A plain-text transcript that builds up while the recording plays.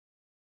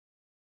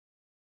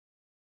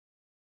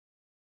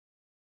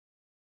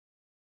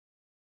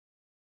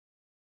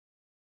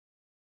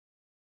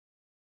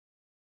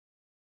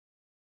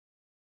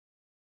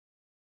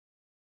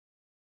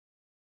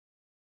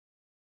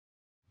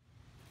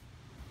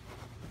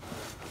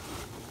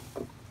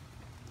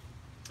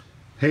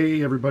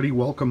Hey everybody,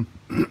 welcome.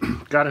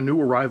 Got a new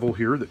arrival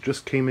here that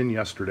just came in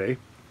yesterday.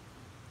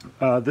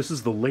 This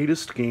is the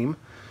latest game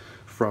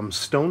from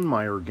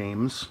Stonemaier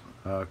games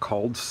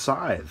called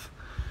Scythe.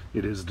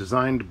 It is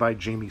designed by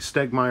Jamey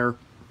Stegmaier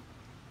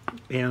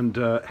and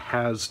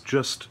has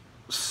just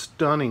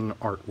stunning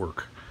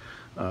artwork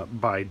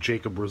by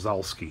Jakub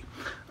Rozalski.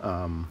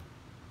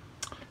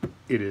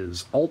 It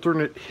is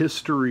alternate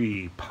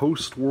history,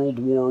 post-World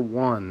War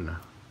I,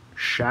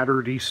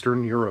 shattered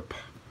Eastern Europe,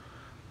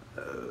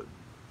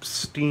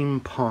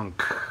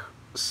 steampunk,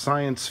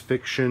 science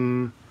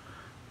fiction,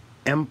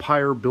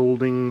 empire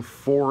building,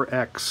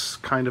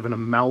 4X, kind of an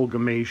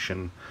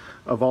amalgamation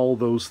of all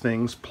those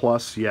things.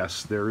 Plus,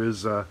 yes, there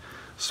is a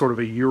sort of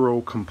a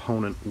Euro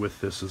component with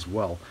this as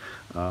well.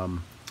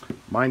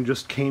 Mine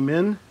just came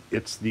in.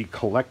 It's the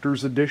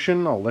collector's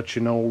edition. I'll let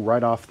you know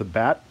right off the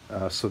bat.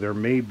 So there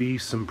may be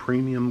some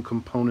premium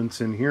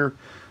components in here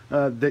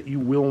that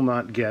you will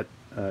not get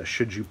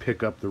should you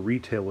pick up the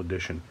retail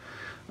edition.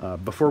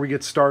 Before we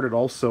get started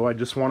also, I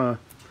just want to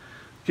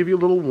give you a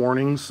little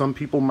warning. Some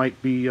people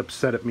might be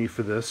upset at me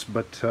for this,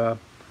 but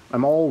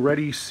I'm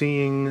already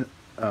seeing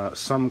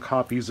some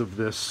copies of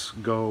this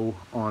go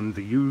on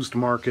the used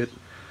market,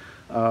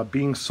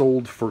 being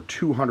sold for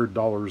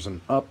 $200 and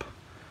up.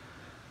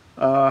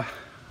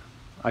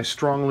 I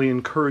strongly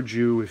encourage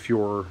you, if you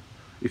were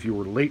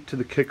late to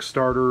the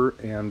Kickstarter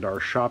and are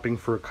shopping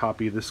for a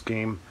copy of this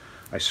game,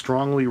 I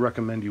strongly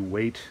recommend you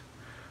wait.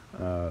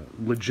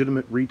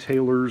 Legitimate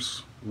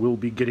retailers will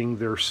be getting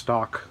their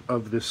stock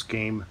of this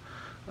game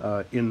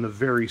in the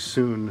very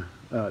soon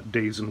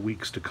days and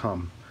weeks to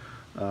come.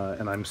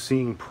 And I'm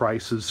seeing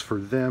prices for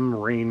them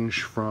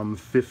range from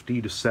 $50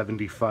 to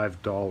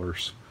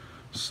 $75.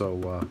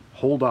 So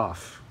hold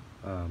off.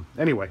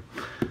 Anyway,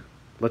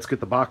 let's get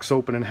the box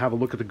open and have a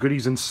look at the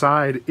goodies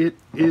inside. It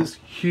is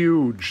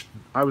huge.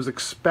 I was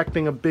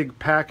expecting a big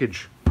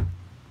package,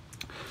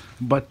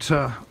 but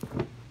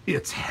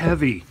it's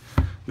heavy.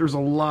 There's a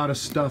lot of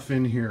stuff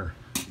in here.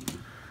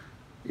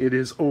 It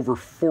is over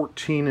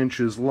 14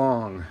 inches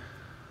long.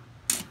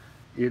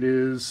 It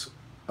is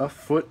a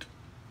foot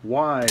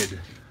wide.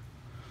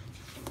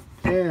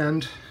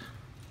 And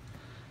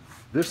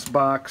this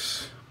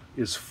box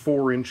is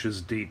 4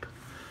 inches deep.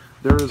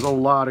 There is a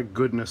lot of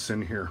goodness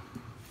in here.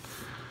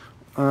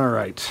 All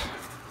right.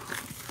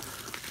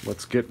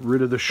 Let's get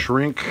rid of the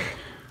shrink.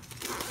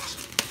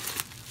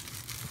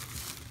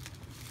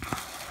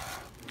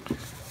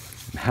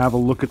 Have a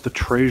look at the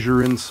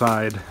treasure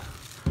inside.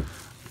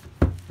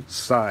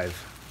 Scythe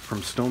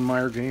from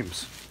Stonemaier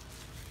Games.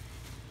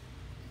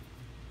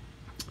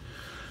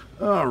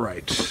 All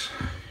right.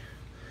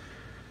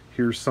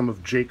 Here's some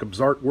of Jakub's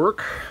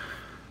artwork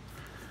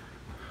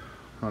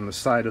on the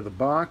side of the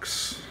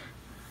box.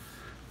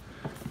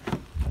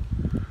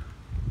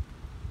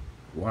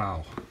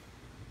 Wow.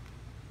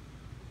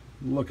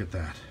 Look at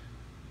that.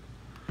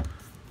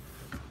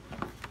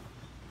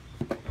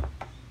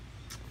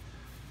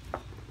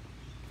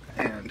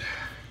 And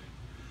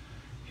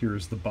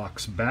here's the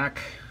box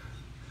back.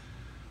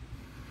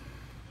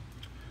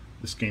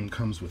 This game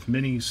comes with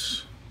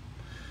minis.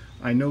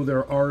 I know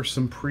there are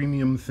some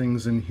premium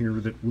things in here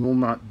that will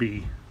not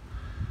be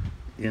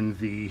in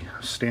the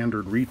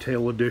standard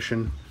retail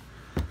edition.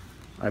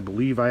 I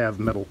believe I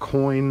have metal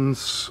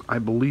coins. I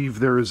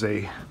believe there is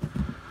a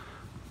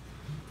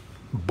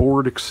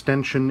board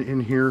extension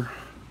in here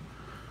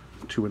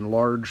to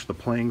enlarge the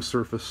playing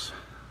surface.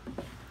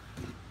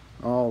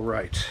 All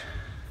right.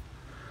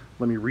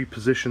 Let me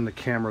reposition the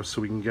camera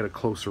so we can get a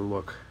closer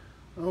look.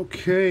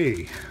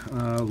 Okay,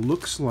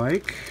 looks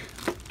like,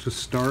 to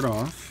start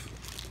off,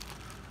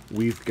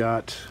 we've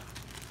got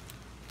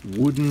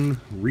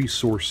wooden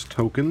resource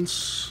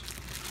tokens,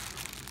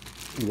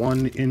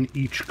 one in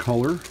each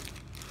color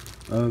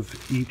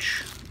of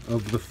each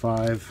of the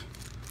 5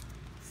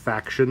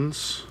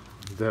 factions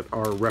that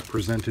are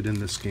represented in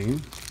this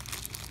game.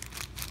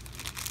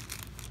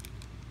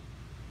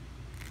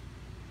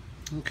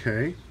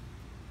 Okay.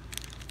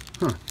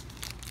 Huh.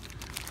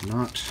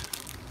 Not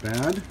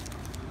bad.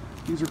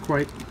 These are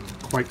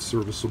quite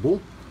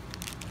serviceable.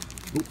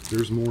 Oh,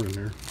 there's more in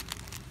there.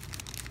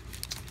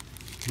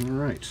 All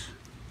right.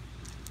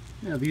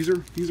 Yeah, these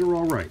are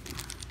all right.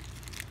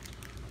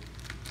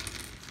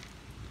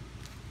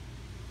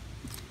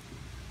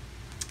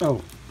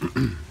 Oh,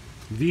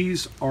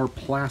 these are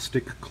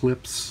plastic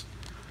clips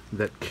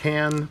that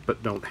can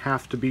but don't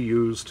have to be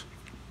used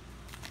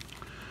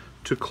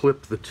to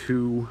clip the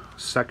 2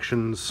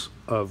 sections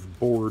of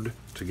board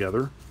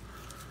together.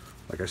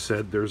 Like I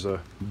said, there's a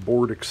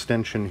board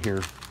extension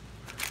here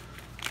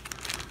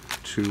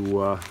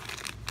to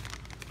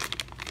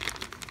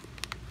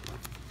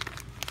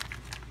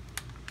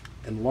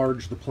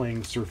enlarge the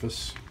playing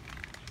surface.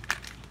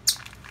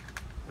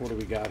 What do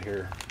we got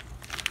here?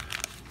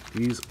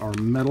 These are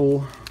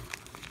metal.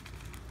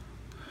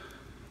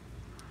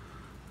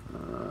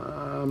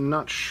 I'm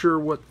not sure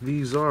what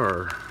these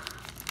are.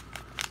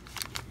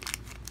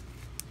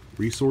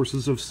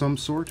 Resources of some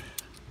sort?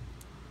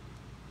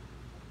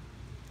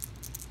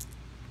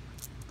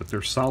 But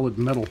they're solid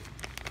metal.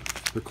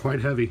 They're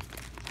quite heavy.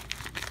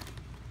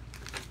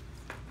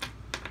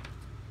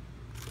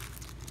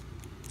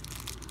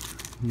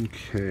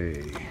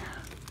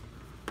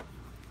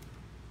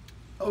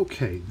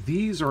 Okay,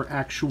 these are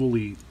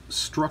actually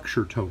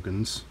structure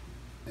tokens,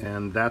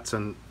 and that's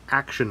an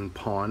action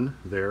pawn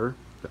there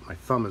that my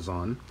thumb is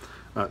on.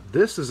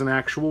 This is an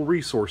actual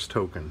resource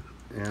token,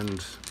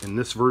 and in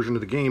this version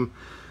of the game,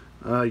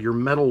 your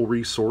metal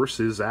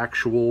resource is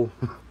actual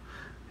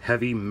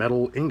heavy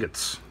metal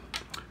ingots.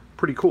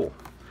 Pretty cool.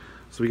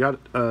 So we got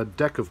a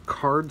deck of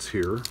cards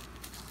here.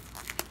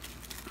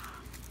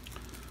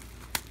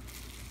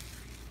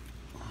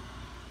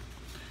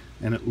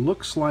 And it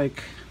looks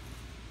like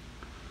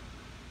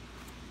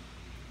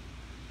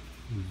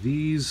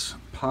these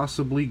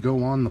possibly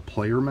go on the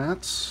player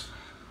mats.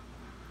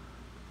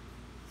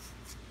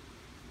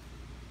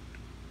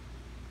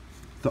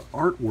 The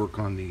artwork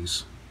on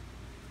these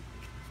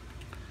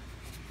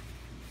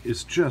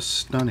is just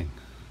stunning.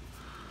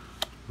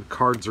 The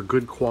cards are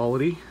good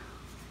quality.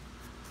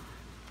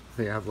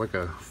 They have like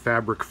a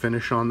fabric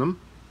finish on them.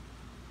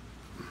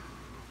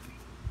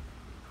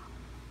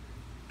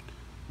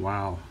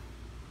 Wow.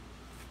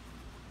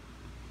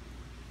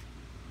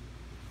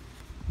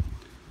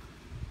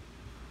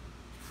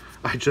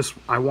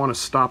 I want to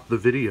stop the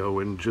video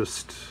and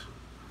just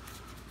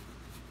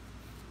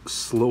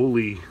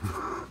slowly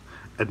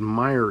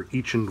admire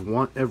each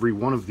and every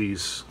one of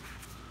these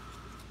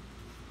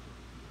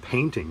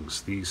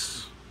paintings,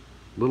 these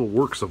little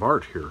works of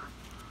art here.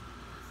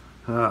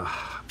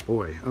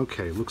 Boy,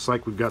 okay, looks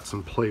like we've got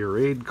some player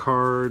aid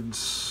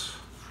cards.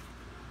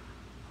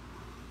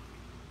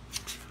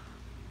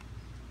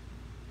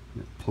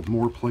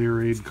 More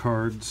player aid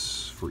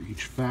cards for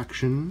each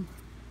faction.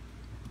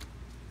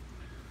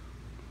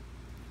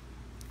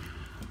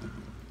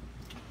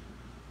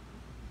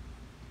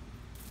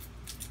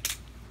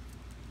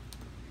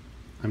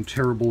 I'm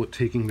terrible at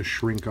taking the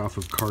shrink off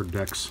of card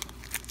decks.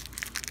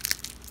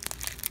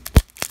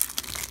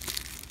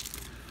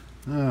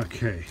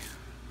 Okay.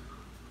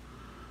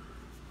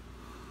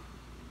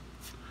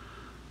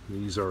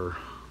 These are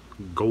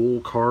goal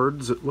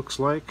cards, it looks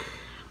like,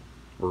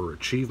 or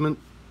achievement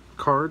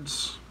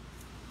cards.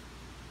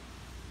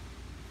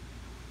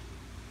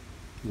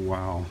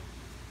 Wow.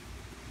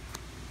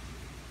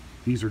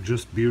 These are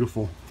just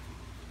beautiful.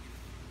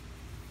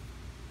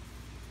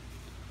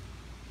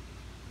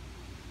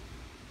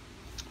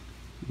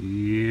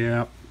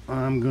 Yep,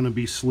 I'm going to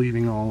be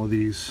sleeving all of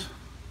these.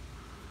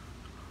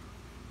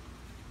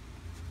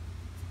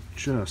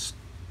 Just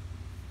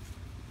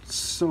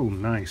so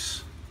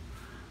nice.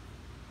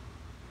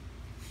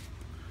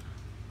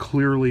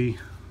 Clearly,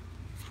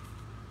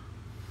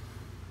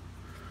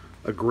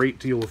 a great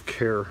deal of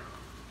care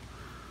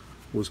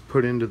was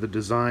put into the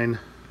design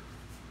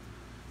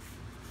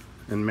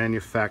and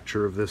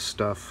manufacture of this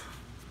stuff.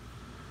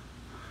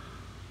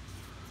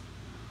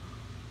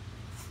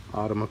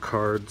 Automa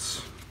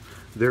cards.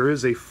 There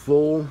is a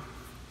full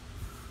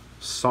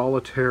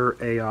solitaire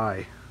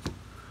AI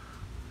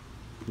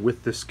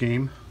with this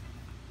game.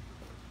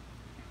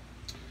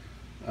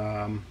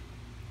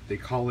 They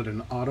call it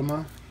an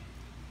Automa.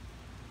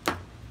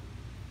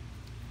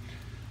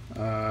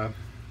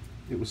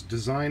 It was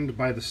designed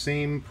by the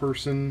same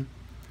person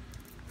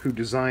who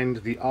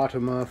designed the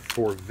Automa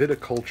for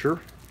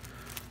Viticulture,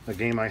 a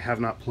game I have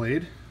not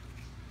played.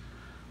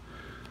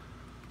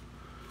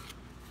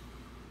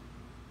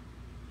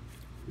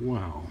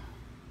 Wow.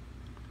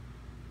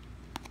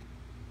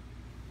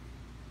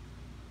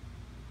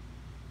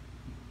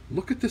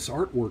 Look at this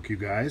artwork, you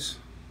guys.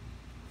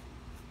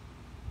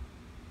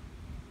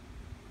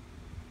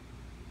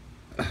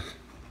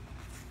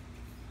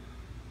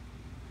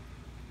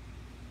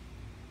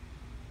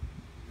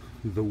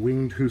 The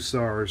Winged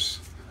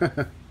Hussars.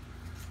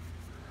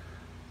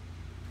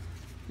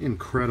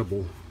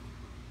 Incredible.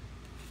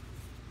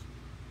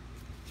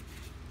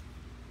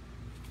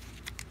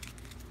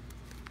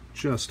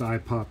 Just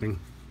eye-popping.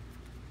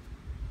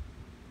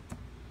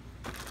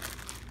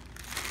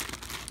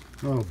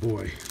 Oh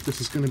boy,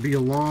 this is going to be a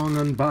long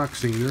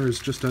unboxing. There is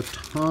just a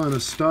ton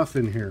of stuff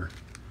in here.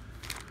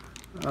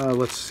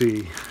 Let's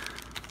see.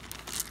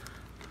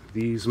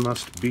 These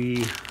must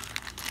be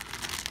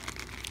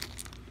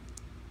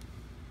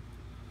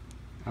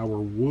our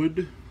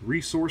wood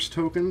resource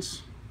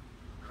tokens.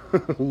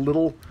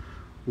 little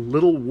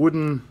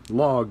wooden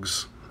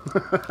logs.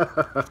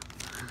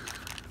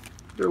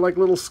 They're like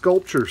little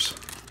sculptures.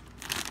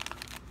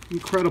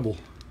 Incredible.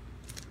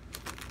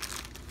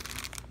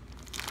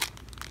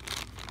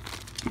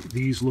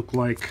 These look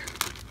like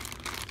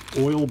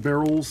oil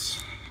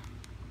barrels.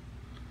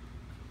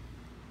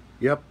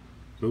 Yep,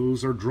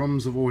 those are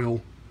drums of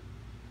oil.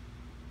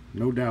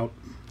 No doubt.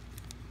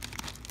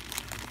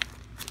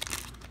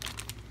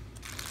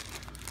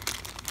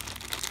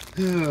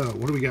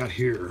 What do we got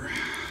here?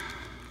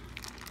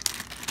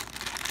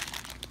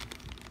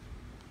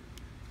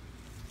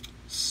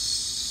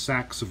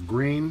 Sacks of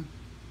grain.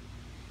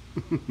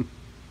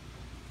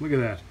 Look at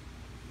that.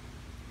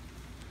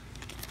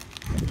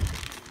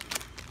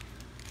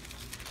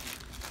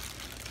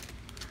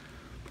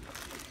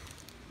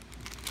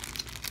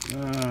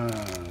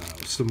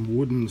 Some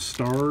wooden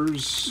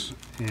stars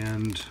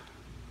and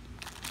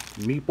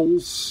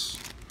meeples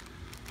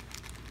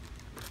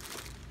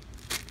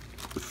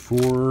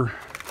for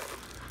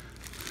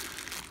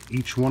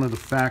each one of the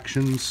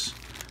factions.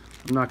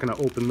 I'm not going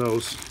to open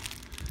those.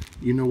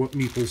 You know what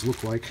meeples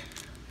look like.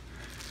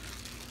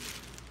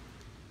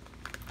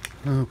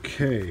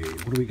 Okay,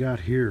 what do we got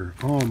here?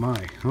 Oh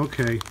my,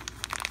 okay.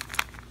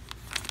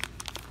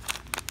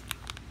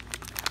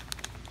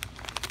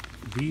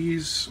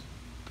 These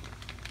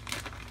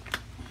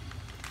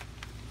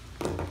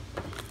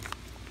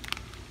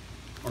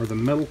are the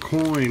metal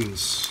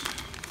coins,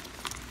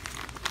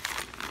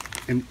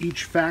 and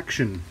each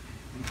faction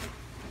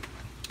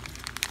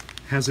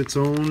has its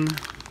own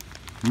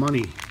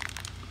money.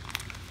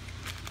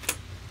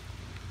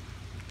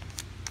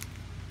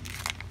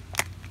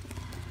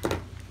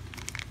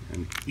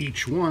 And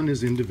each one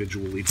is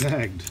individually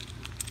tagged.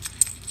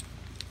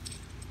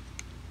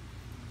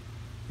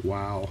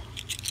 Wow.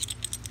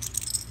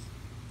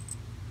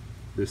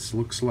 This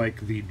looks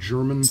like the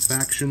German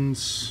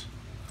faction's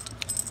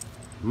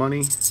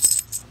money.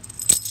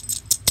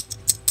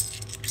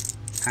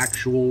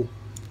 Actual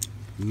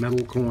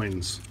metal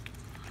coins.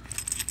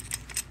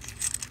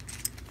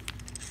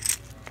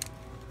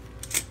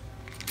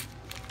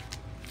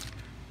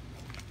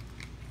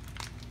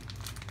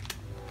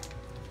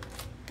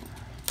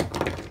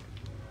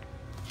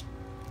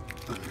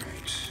 All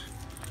right.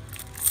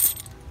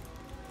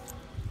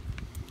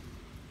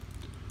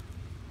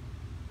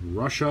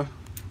 Russia.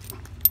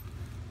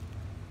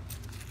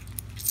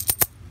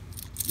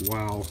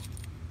 Wow.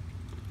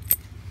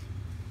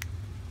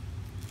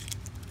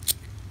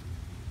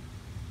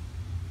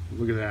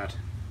 Look at that.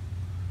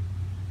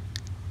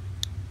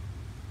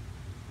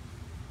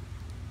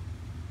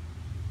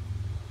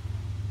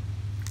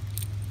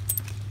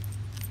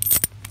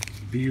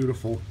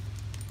 Beautiful.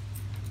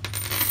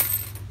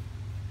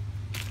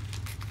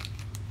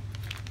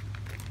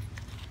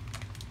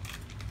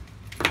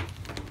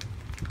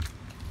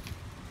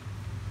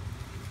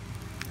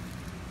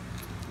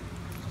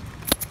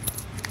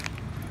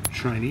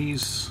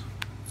 Chinese.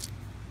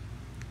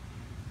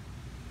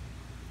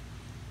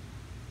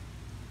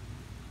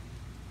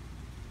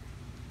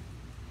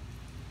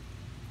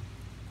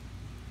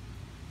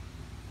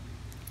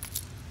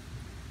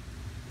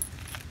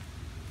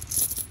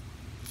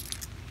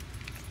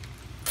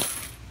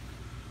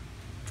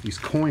 These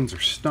coins are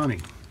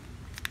stunning.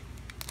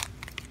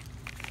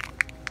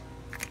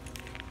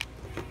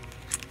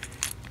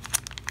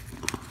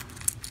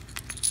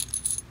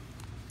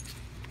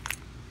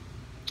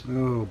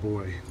 Oh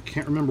boy,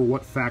 can't remember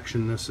what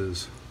faction this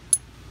is.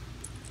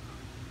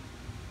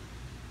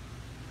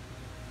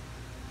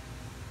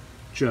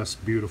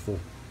 Just beautiful.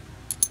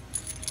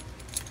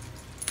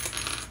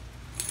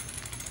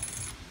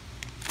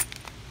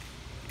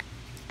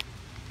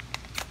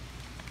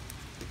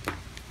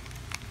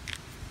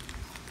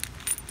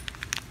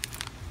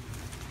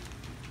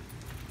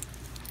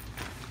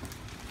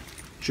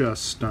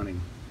 Just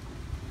stunning.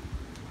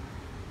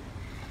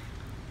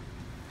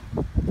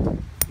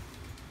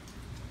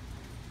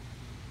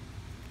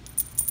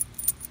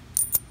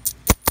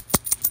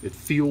 It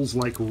feels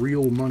like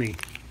real money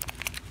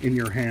in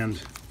your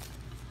hand.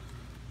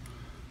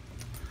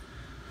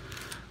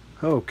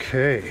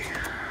 Okay.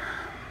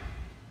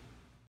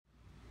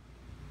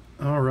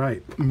 All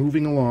right,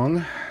 moving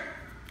along.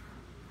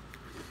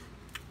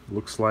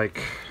 Looks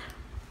like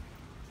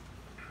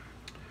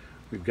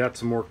we've got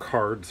some more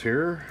cards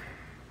here.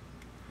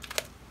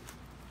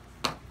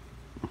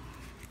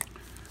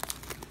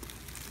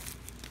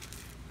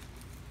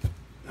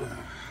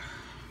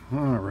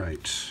 All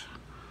right.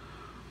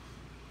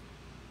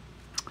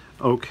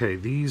 Okay,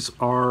 these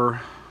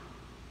are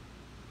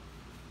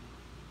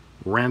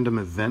random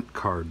event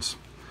cards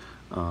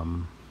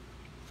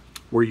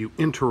where you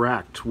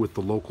interact with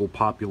the local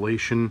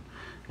population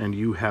and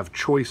you have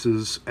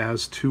choices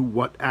as to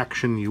what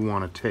action you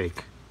want to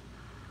take.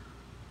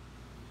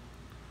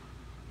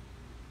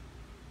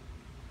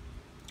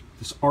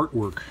 This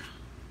artwork,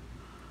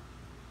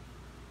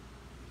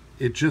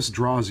 it just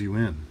draws you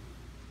in.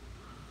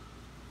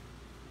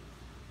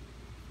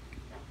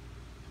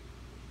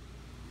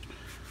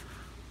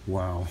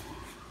 Wow.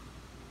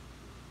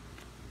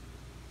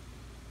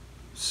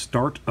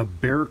 Start a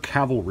bear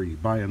cavalry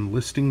by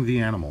enlisting the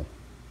animal.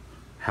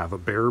 Have a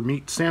bear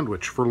meat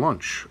sandwich for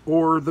lunch,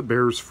 or the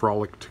bears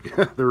frolic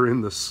together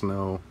in the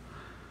snow.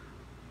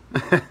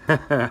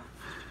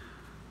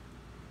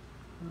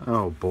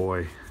 Oh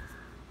boy.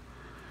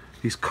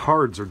 These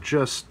cards are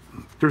just...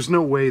 There's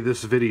no way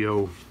this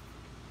video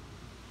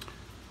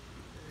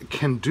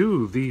can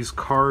do these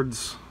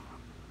cards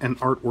and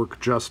artwork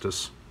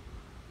justice.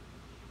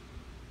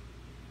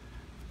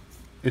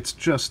 It's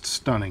just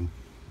stunning.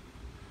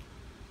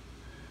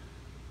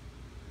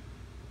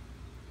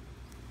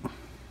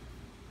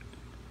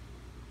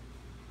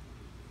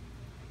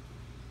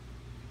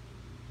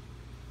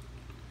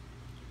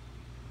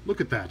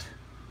 Look at that.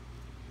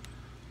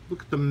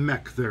 Look at the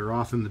mech there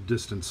off in the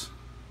distance.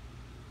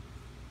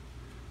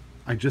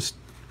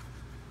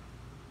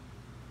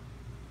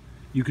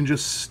 you can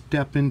just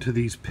step into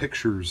these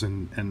pictures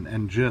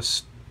and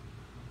just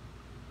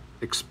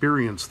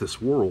experience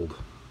this world.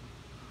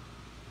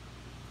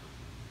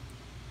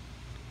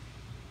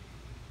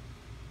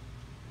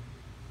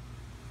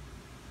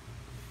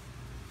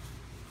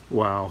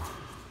 Wow.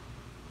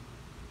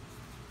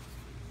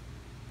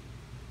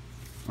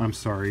 I'm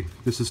sorry,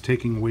 this is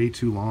taking way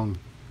too long.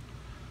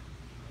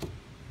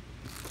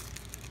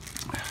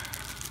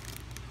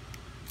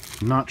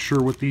 Not sure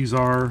what these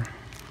are.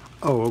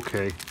 Oh,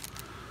 okay.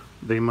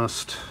 They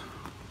must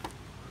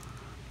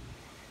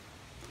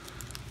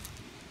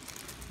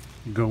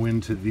go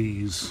into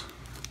these.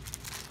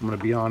 I'm going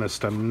to be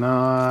honest, I'm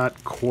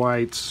not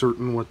quite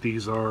certain what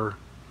these are.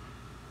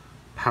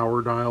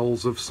 Power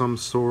dials of some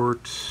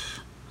sort.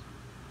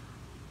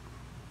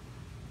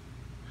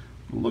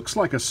 Looks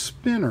like a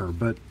spinner,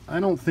 but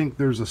I don't think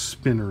there's a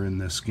spinner in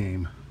this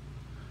game.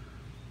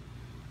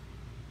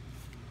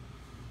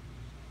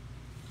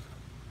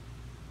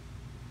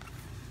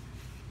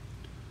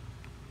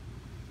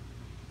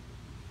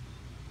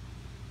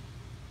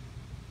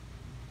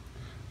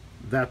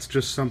 That's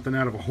just something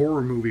out of a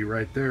horror movie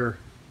right there.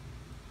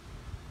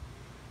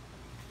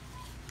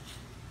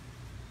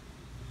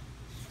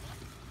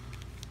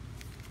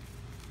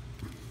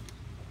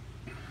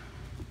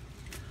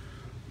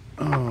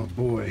 Oh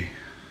boy.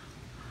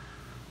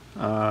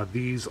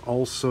 These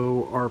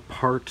also are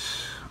part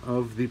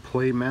of the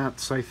play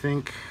mats, I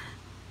think.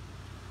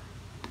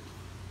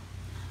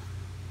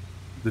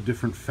 The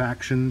different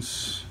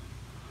factions.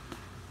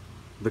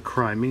 The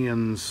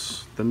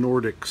Crimeans, the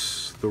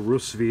Nordics, the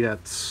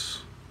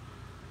Rusviets,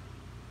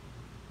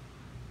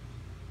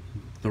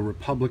 the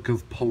Republic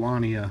of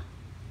Polonia.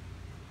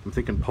 I'm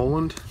thinking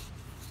Poland.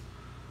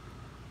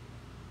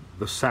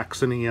 The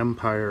Saxony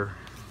Empire.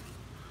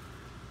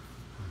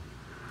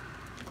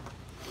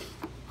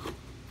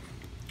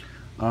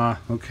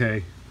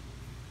 Okay.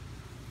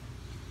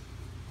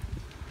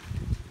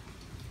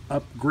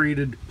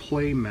 Upgraded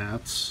play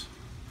mats.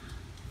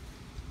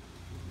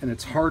 And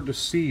it's hard to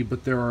see,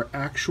 but there are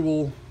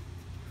actual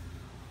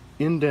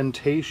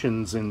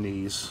indentations in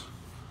these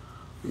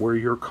where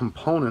your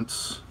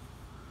components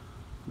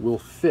will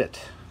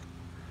fit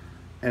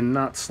and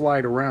not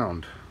slide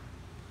around.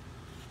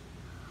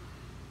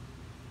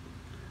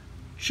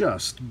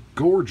 Just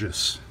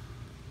gorgeous.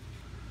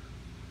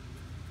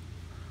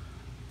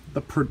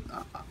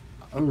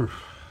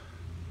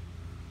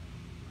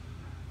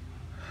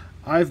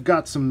 I've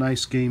got some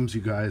nice games, you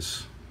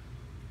guys.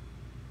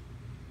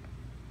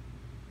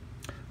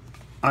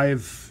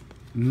 I've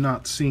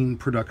not seen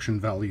production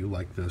value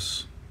like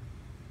this.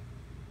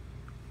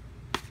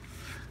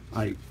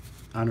 I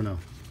don't know.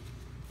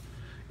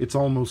 It's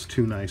almost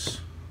too nice.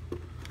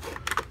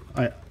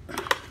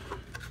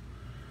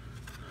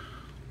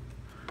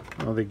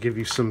 Oh, they give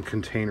you some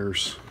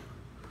containers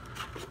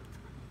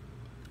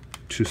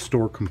to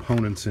store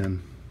components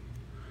in.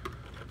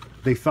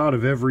 They thought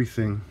of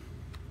everything.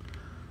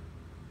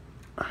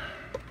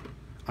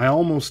 I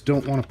almost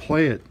don't want to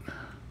play it.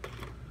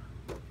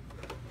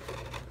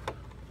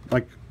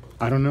 Like,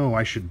 I don't know,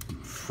 I should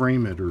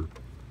frame it or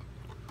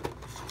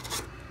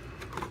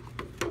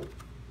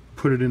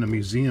put it in a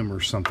museum or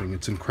something.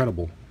 It's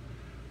incredible.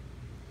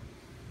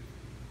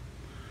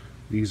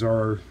 These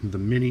are the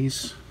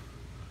minis.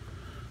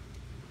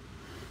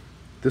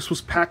 This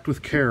was packed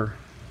with care.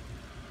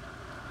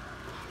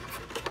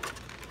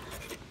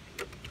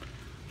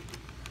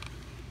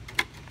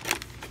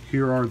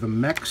 Here are the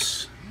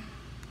mechs.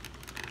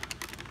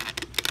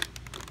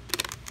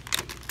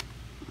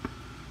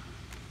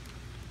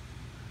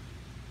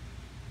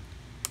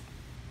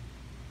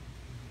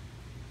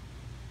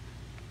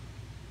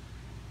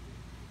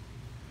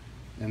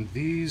 And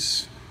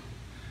this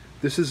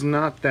is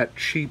not that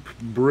cheap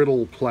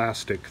brittle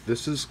plastic.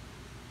 This is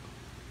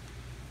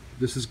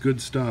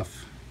good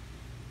stuff.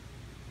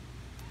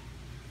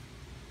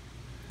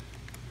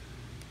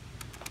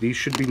 These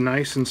should be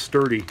nice and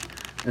sturdy,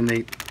 and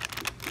they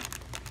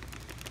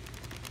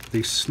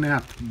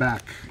snap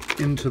back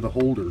into the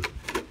holder.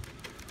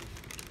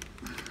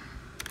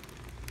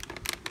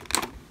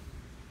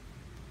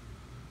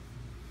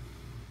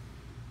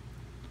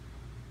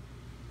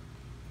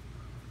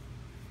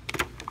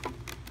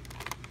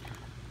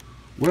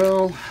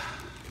 Well,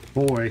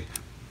 boy.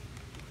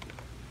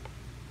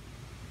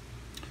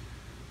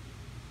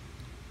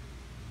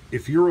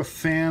 If you're a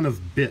fan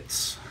of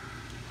bits,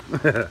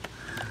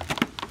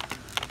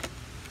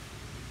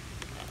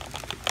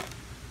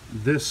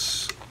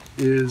 this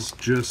is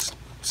just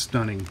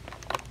stunning.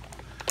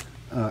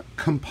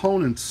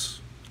 Components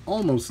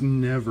almost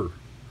never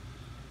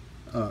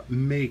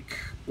make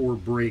or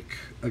break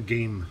a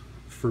game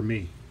for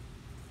me.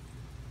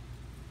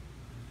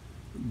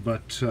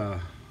 But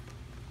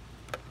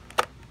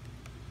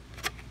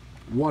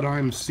what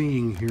I'm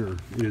seeing here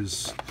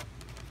is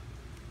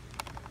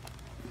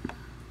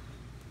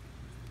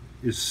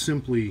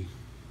simply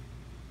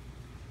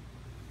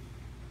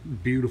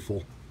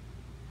beautiful.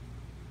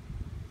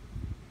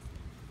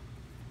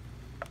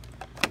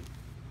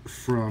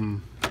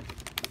 From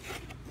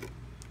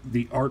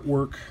the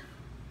artwork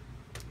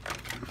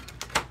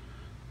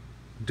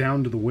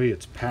down to the way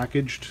it's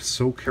packaged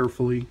so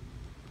carefully.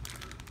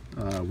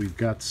 We've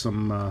got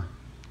some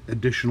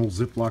additional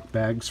Ziploc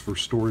bags for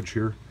storage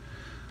here.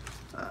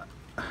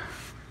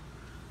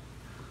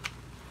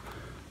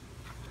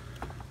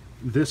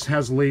 This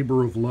has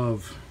labor of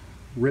love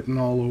written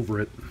all over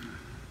it.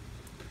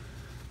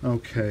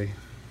 Okay.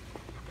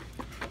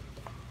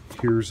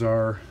 Here's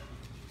our,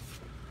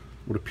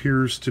 what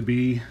appears to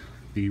be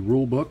the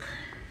rule book.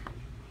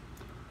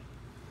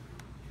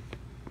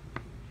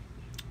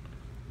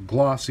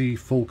 Glossy,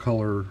 full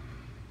color.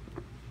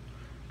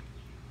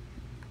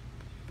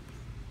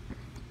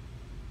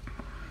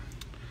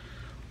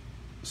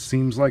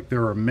 Seems like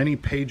there are many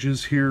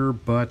pages here,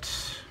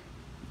 but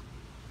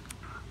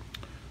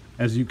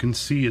as you can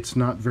see, it's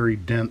not very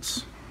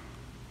dense.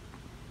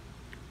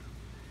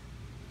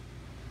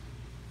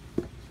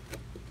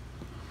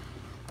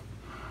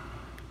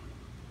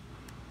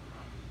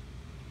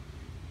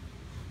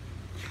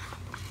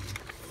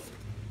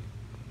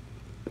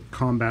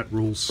 Combat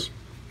rules.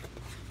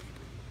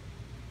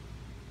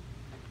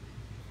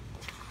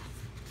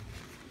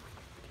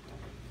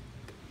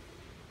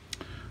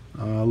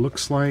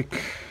 Looks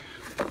like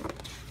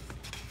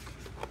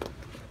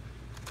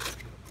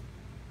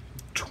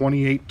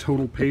 28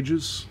 total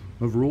pages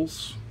of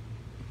rules.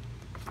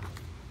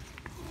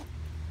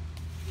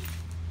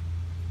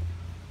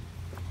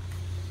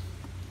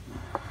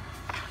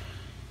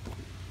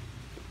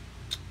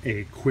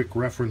 A quick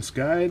reference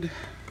guide.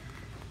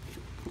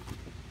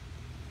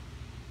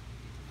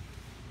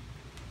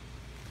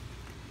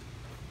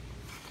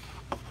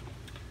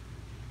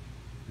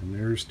 And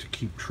there's to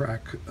keep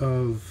track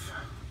of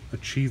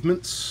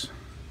achievements.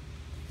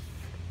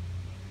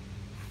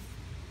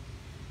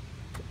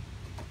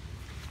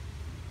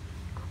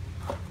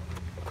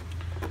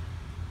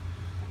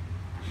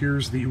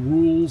 Here's the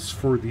rules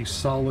for the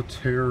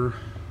solitaire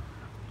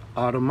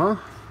automa.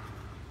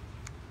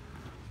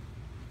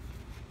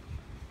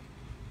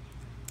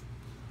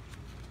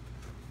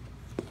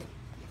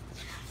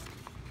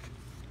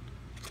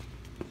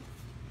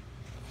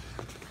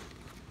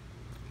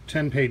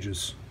 Ten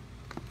pages.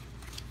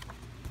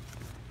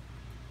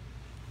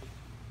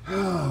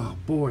 Oh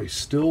boy,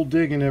 still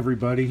digging,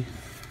 everybody.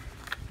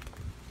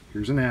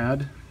 Here's an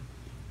ad.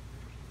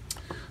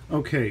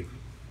 Okay.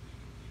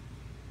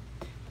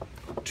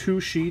 2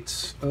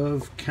 sheets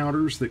of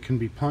counters that can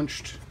be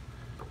punched.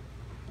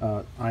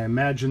 I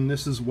imagine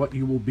this is what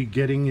you will be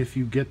getting if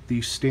you get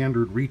the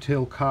standard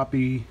retail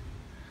copy.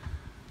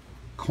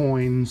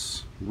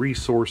 Coins,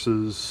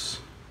 resources,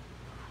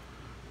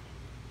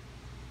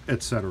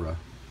 etc.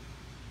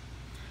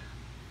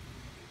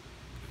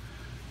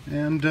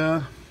 And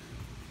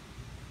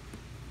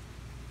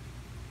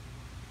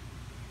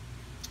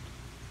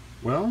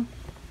well,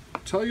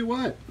 tell you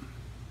what.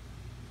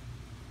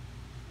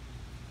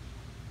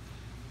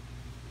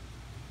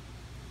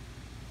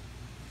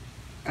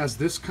 As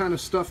this kind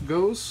of stuff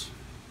goes,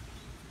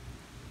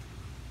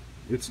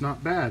 it's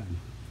not bad.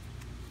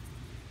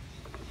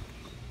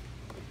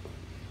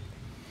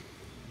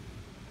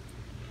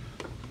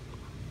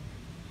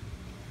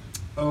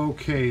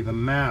 Okay, the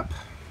map,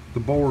 the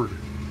board.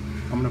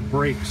 I'm going to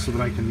break so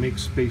that I can make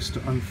space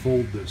to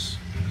unfold this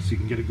so you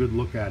can get a good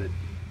look at it.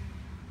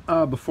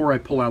 Before I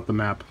pull out the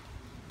map,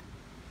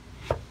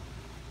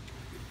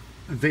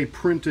 they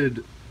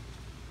printed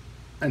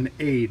an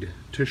aid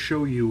to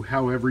show you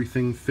how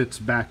everything fits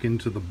back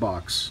into the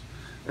box.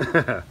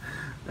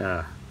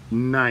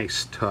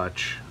 Nice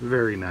touch,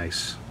 very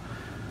nice,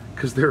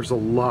 because there's a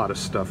lot of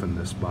stuff in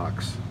this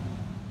box.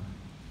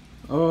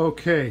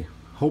 Okay,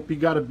 hope you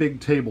got a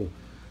big table.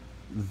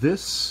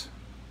 This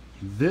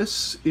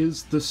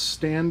is the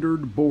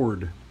standard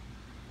board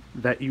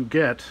that you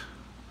get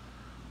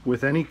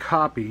with any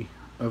copy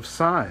of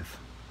Scythe.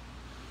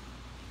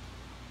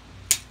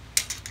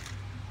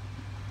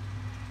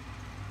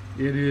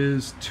 It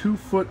is 2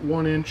 foot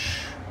 1 inch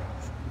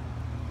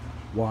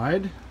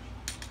wide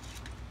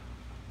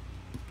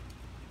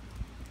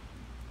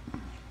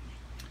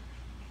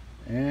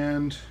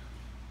and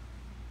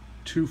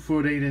 2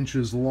 foot 8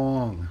 inches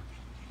long.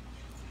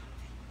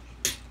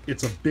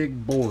 It's a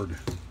big board.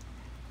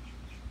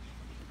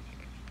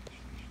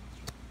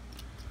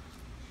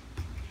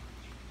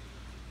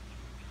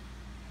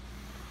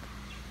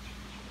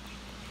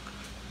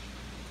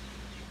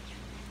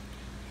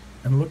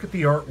 And look at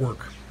the artwork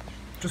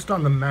just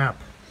on the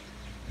map.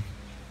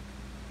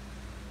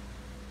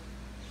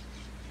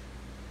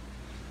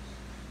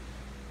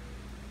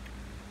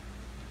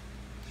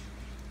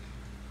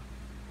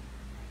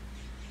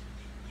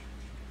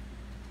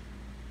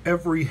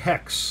 Every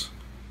hex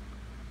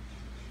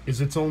is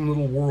its own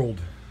little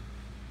world.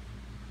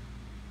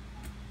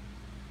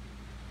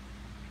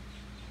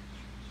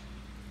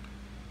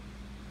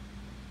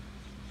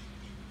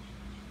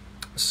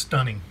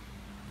 Stunning.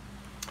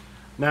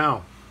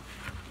 Now,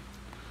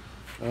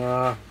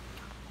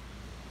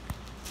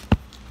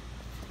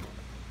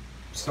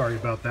 sorry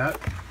about that.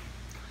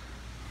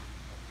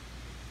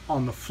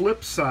 On the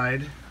flip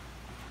side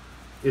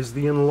is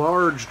the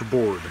enlarged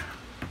board.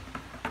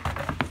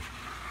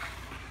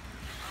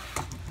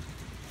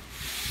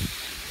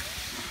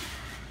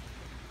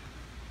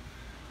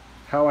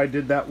 How I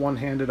did that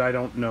one-handed, I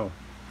don't know.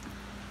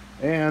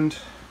 And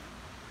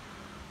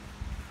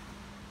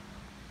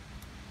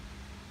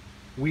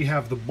we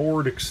have the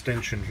board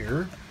extension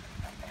here.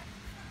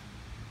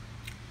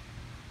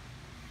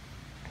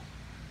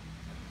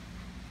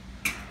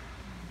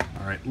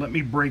 Alright, let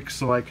me break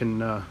so I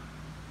can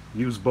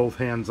use both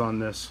hands on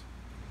this.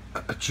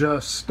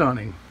 Just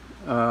stunning.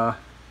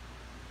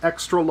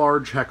 Extra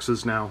large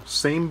hexes now.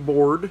 Same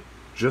board,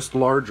 just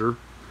larger.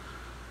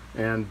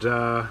 And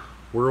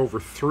we're over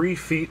 3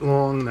 feet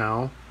long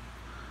now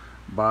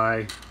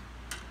by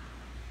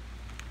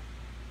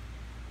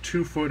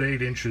 2 foot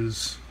 8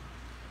 inches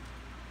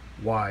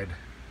wide.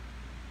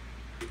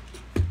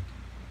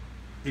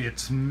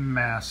 It's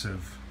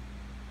massive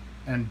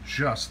and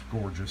just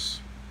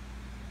gorgeous.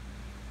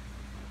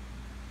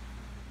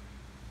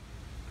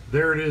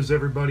 There it is,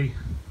 everybody.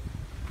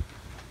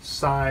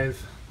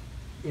 Scythe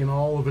in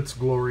all of its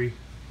glory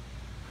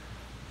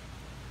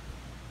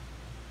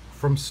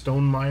from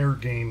Stonemaier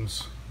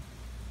Games.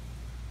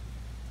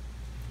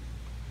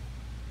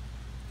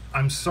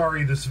 I'm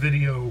sorry this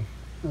video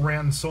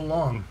ran so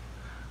long.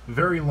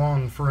 Very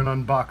long for an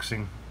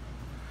unboxing.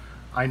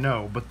 I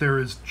know, but there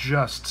is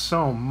just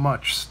so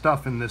much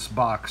stuff in this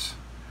box.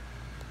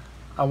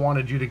 I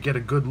wanted you to get a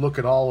good look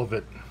at all of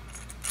it.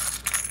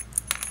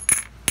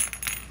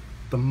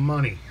 The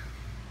money,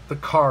 the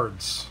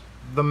cards,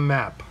 the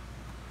map,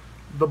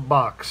 the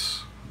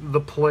box,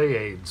 the play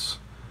aids,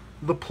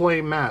 the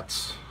play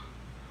mats.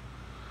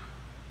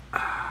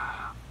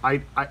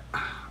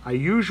 I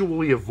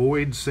usually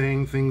avoid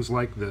saying things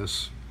like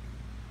this,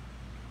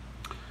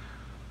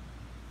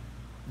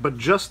 but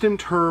just in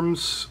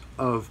terms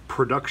of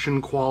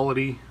production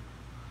quality,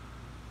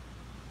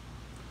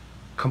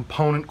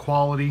 component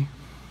quality,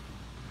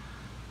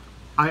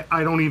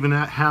 I don't even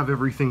have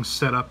everything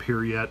set up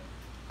here yet.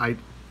 I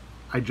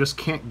just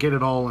can't get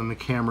it all in the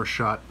camera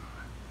shot.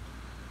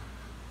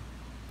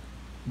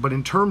 But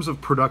in terms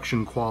of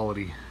production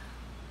quality,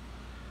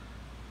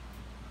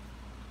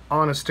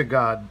 honest to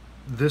God,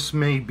 this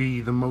may be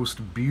the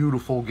most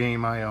beautiful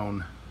game I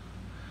own.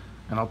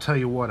 And I'll tell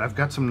you what, I've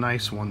got some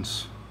nice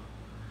ones.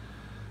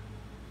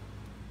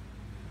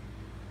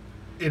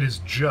 It is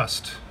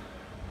just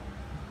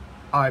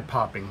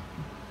eye-popping.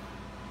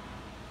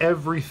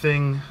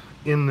 Everything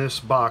in this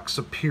box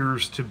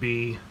appears to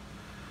be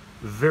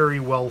very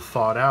well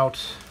thought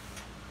out,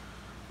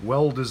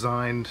 well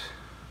designed,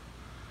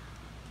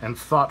 and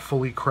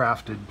thoughtfully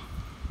crafted.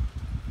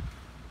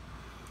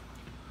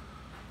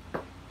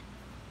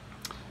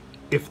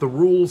 If the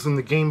rules and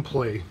the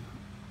gameplay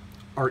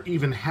are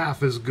even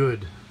half as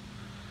good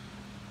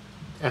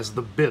as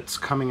the bits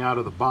coming out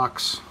of the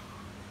box,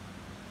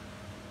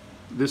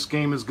 this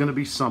game is going to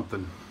be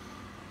something.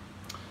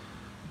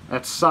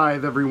 That's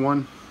Scythe,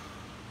 everyone.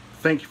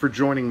 Thank you for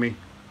joining me.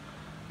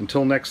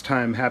 Until next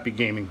time, happy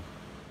gaming.